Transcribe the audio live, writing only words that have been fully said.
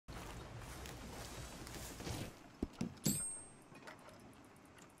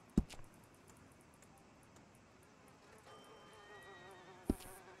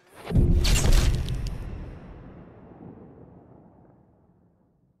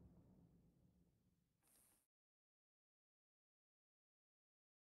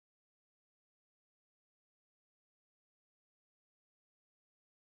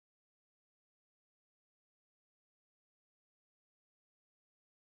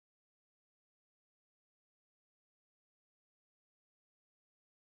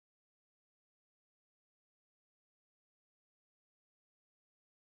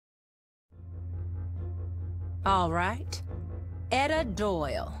All right. Etta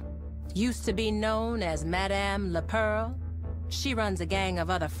Doyle. Used to be known as Madame Le Pearl. She runs a gang of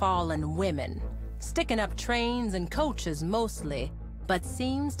other fallen women, sticking up trains and coaches mostly, but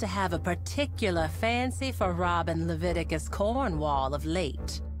seems to have a particular fancy for robbing Leviticus Cornwall of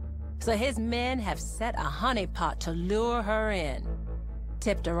late. So his men have set a honeypot to lure her in.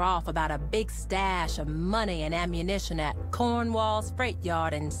 Tipped her off about a big stash of money and ammunition at Cornwall's freight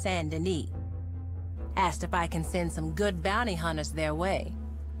yard in Saint Denis. Asked if I can send some good bounty hunters their way.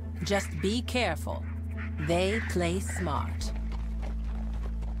 Just be careful. They play smart.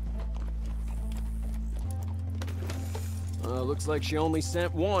 Looks like she only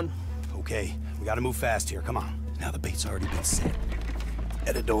sent one. Okay, we gotta move fast here, come on. Now the bait's already been set.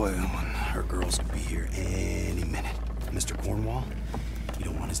 Etta Doyle and her girls could be here any minute. Mr. Cornwall, you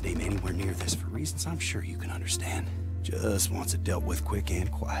don't want his name anywhere near this for reasons I'm sure you can understand. Just wants it dealt with quick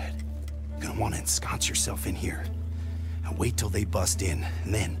and quiet. You're gonna want to ensconce yourself in here. Now wait till they bust in,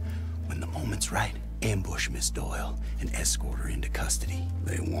 and then, when the moment's right, ambush Miss Doyle and escort her into custody.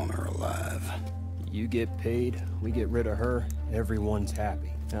 They want her alive. You get paid, we get rid of her, everyone's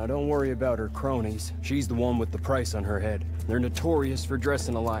happy. Now don't worry about her cronies. She's the one with the price on her head. They're notorious for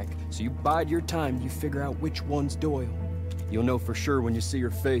dressing alike, so you bide your time and you figure out which one's Doyle. You'll know for sure when you see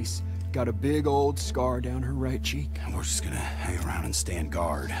her face. Got a big old scar down her right cheek. And we're just gonna hang around and stand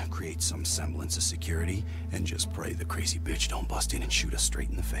guard, create some semblance of security, and just pray the crazy bitch don't bust in and shoot us straight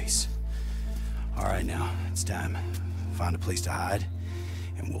in the face. All right, now, it's time. Find a place to hide,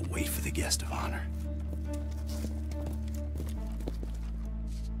 and we'll wait for the guest of honor.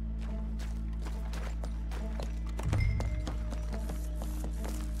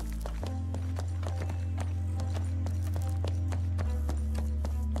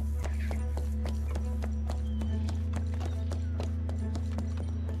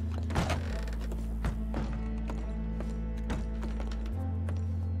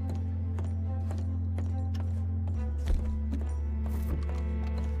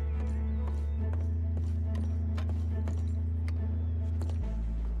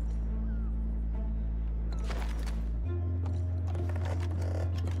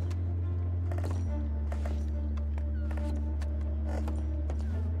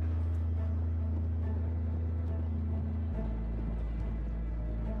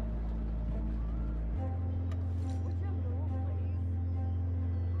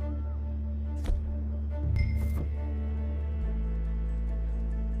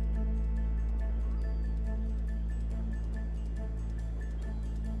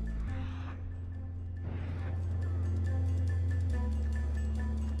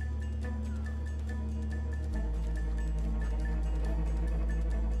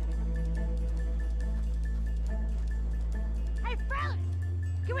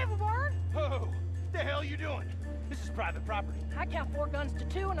 Private property. I count 4 guns to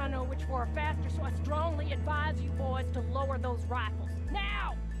 2, and I know which 4 are faster, so I strongly advise you boys to lower those rifles.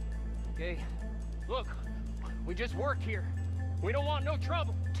 Now! Okay. Look, we just work here. We don't want no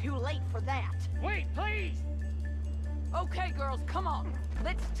trouble. Too late for that. Wait, please! Okay, girls, come on.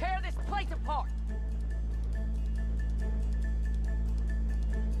 Let's tear this place apart.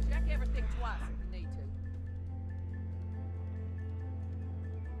 Check everything twice if you need to.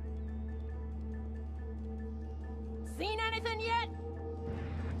 Seen anything yet?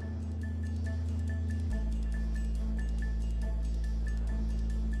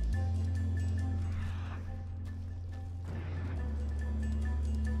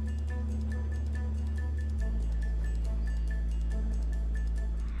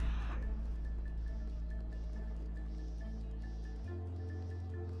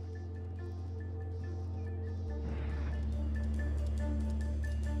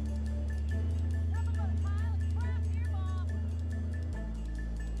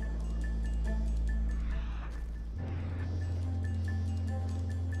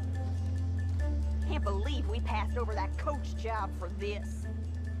 Can't believe we passed over that coach job for this.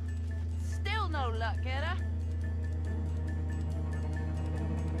 Still no luck, Etta.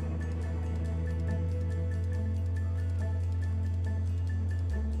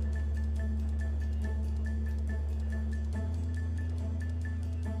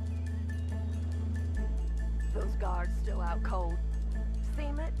 Those guards still out cold.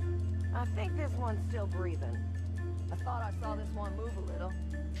 Seem it? I think this one's still breathing. I thought I saw this one move a little.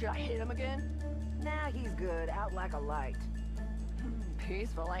 Should I hit him again? Nah, he's good. Out like a light.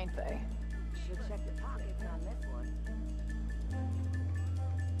 Peaceful, ain't they? Should check the pockets on this one.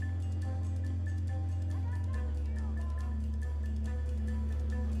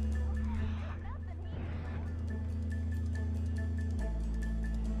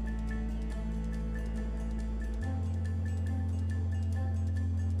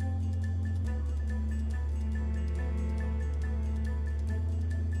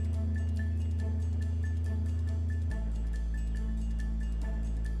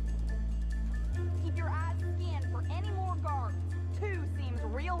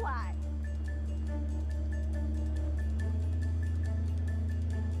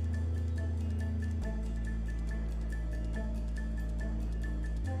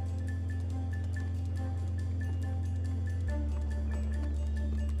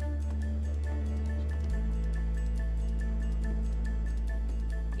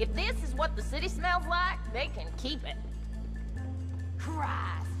 If this is what the city smells like, they can keep it.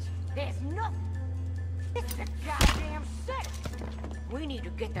 Christ, there's nothing. This is a goddamn city. We need to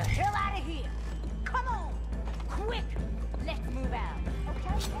get the hell out of here. Come on, quick. Let's move out.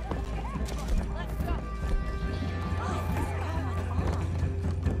 Okay? Let's go.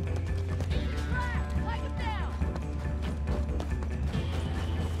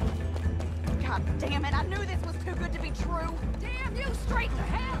 God damn it, I knew this was too good to be true. Damn you, straight to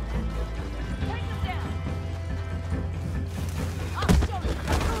hell. Take them down. I'll show you.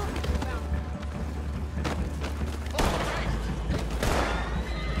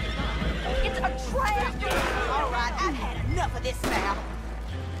 It's a trap. All right, I've had enough of this now.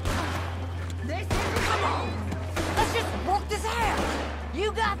 Come on. Let's just work this out.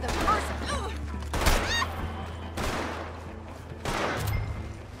 You got the first...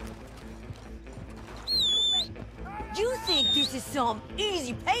 You think this is some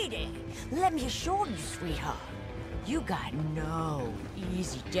easy payday? Let me assure you, sweetheart, you got no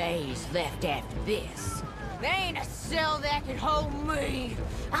easy days left after this. There ain't a cell that can hold me.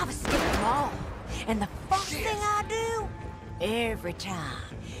 I've escaped them all. And the first thing I do, every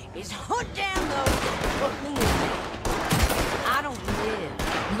time, is hunt down those who put me in there. I don't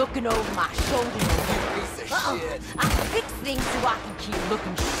live looking over my shoulder. Piece of shit. I fix things so I can keep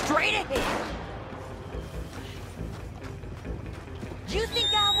looking straight ahead. You think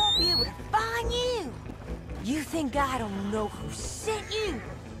I won't be able to find you? You think I don't know who sent you?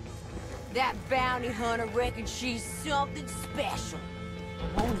 That bounty hunter reckons she's something special.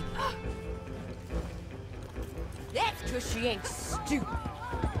 Won't he? That's because she ain't stupid.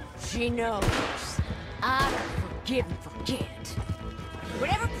 She knows I don't forgive and forget.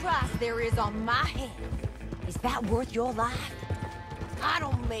 Whatever price there is on my head, is that worth your life? I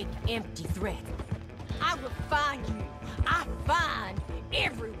don't make empty threats. I will find you. I find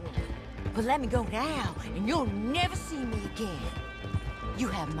everyone. But let me go now, and you'll never see me again. You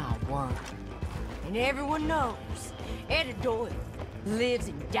have my word. And everyone knows Etta Doyle lives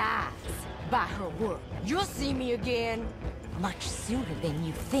and dies by her work. You'll see me again much sooner than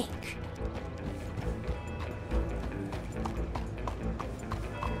you think.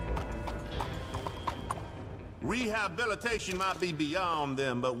 Rehabilitation might be beyond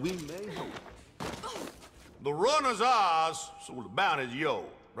them, but we may hope. The runner's ours, so the bounty's yours.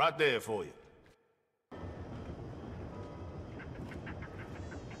 Right there for you.